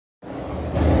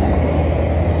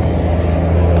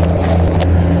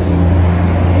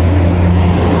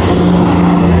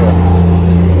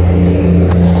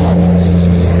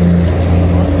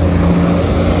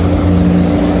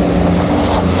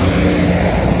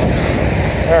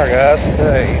Alright guys,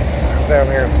 today I'm down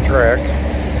here at the track,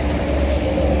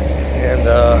 and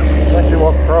I'm actually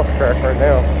walking across the track right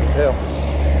now, as you can tell.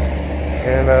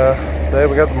 And today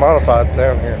we got the modifieds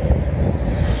down here.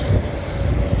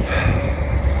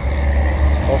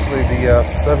 Hopefully the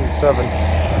 77,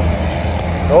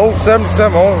 the old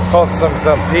 77, I won't call it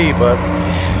 77P, but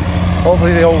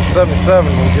hopefully the old 77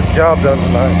 will get the job done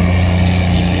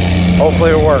tonight. Hopefully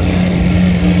it'll work.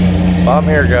 Well, I'm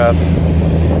here guys.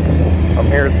 I'm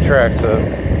here at the track, so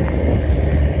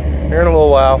here in a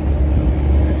little while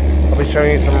I'll be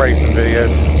showing you some racing videos.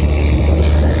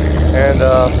 And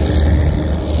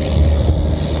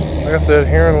like I said,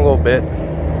 here in a little bit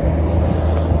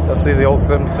you'll see the old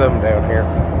 77 down here.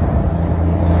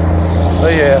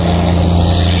 But yeah,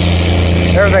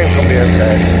 everything's gonna be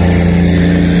okay.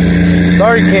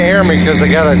 Sorry you can't hear me because I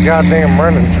got a goddamn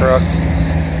running truck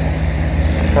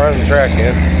running the track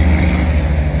in.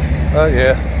 Oh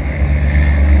yeah.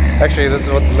 Actually, this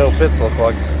is what the middle pits look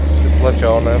like. Just to let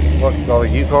y'all know. Look, all the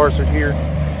U cars are here.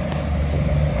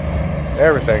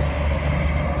 Everything.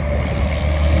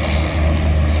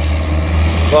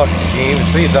 Look, you can even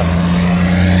see the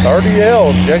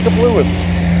RDL, Jacob Lewis.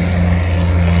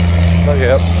 Oh,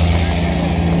 yep.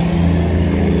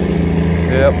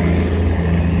 Yep.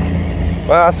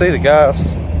 Well, I see the guys.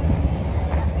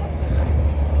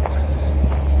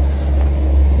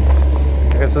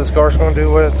 I guess this car's going to do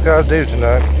what it's got to do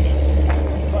tonight.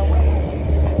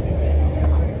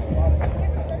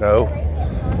 No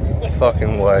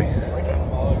fucking way.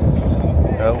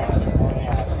 No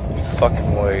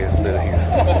fucking way is it here.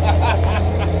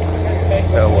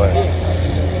 No way.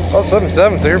 Well,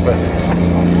 77's here, but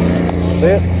that's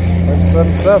it. That's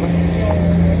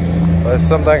 77. But that's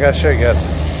something I gotta show you guys.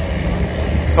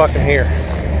 It's fucking here.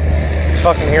 It's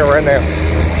fucking here right now.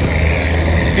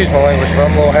 Excuse my language, but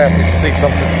I'm a little happy to see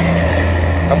something.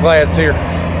 I'm glad it's here.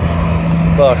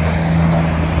 Look.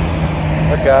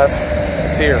 Look guys.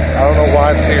 Here. I don't know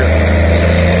why it's here. I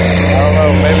don't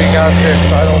know. Maybe it got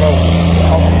fixed. I don't know.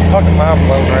 I'm fucking mind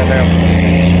blown right now.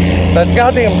 That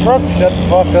goddamn truck shut the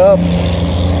fuck up.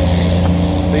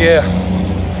 But yeah.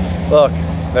 Look.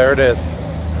 There it is.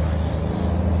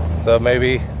 So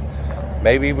maybe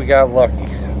we got lucky.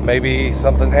 Maybe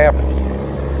something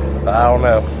happened. I don't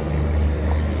know.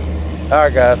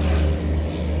 Alright guys.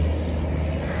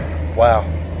 Wow.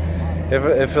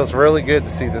 It feels really good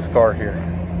to see this car here.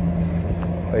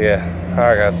 But yeah,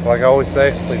 alright guys, like I always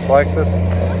say, please like this,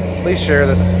 please share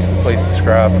this, please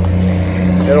subscribe.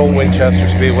 Good old Winchester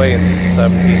Speedway in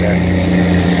 17X.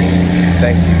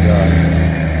 Thank you God.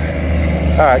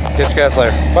 Alright, catch you guys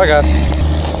later. Bye guys.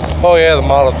 Oh yeah, the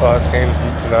modifieds came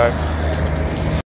tonight.